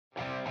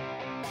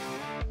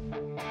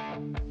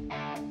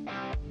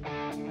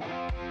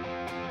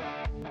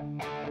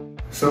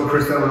So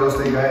Chris Dunham, real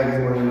estate guy,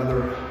 again with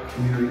another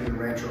community in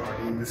Rancho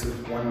Jardines. This is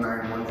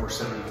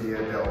 19147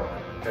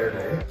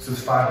 Verde. This is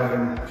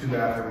 5-bedroom,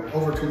 2-bathroom,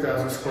 over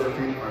 2,000 square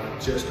feet on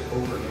just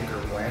over an acre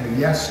of land. And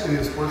yes, it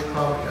is horse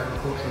property,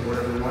 agriculture,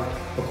 whatever you want.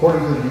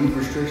 According to the deed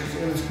restrictions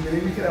in this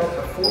community, you can have up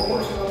to 4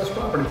 horses on this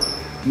property.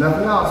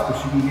 Nothing else,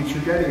 but you can get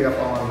your getty up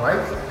on,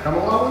 right? Come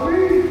along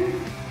with me.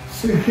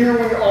 So here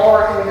we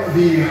are in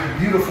the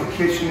beautiful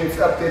kitchen. It's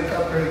updated,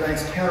 upgraded,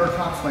 nice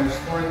countertops, nice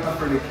flooring,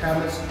 upgraded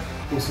cabinets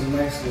with some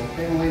nice little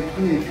inlay,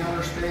 plenty of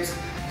counter space,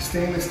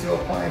 stainless steel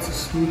appliances,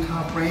 smooth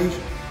top range.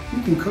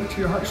 You can cook to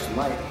your heart's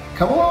delight.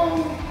 Come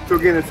along. So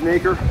again, it's an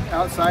acre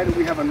outside, and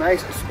we have a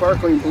nice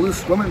sparkling blue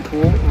swimming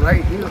pool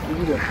right here for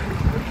you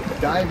to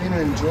dive in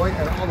and enjoy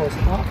at all those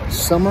hot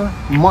summer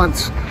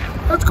months.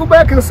 Let's go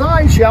back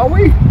inside, shall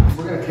we?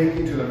 We're gonna take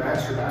you to the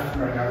master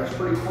bathroom right now. It's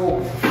pretty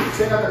cool.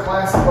 Check out the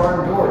classic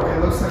barn door. It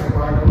looks like a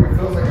barn door. It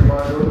feels like a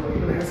barn door. It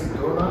even has a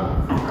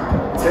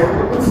doorknob. Take a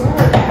look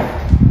inside.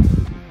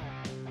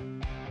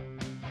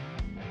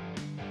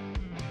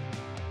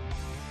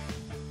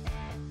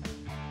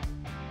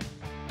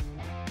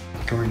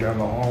 Going down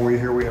the hallway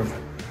here, we have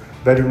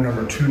bedroom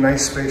number 2.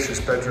 Nice spacious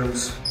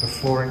bedrooms. The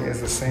flooring is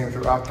the same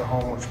throughout the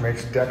home, which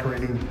makes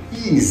decorating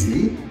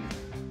easy.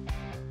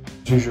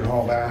 Here's your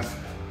hall bath.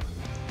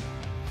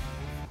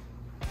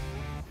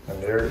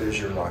 And there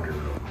is your laundry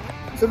room.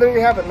 So there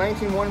you have it,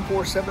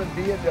 19147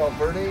 Via del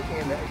Verde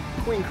in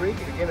Queen Creek.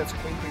 Again, it's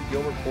Queen Creek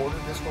Gilbert border.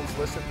 This one's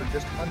listed for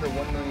just under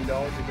 $1 million.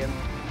 Again,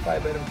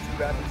 5-bedroom,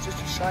 2-bathrooms,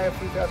 just shy of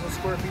 3,000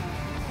 square feet.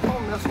 All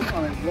nestled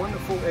on a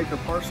wonderful acre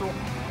parcel.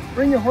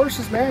 Bring your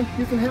horses, man.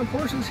 You can have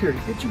horses here to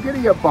get your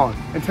giddy up on.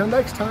 Until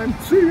next time,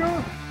 see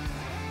ya.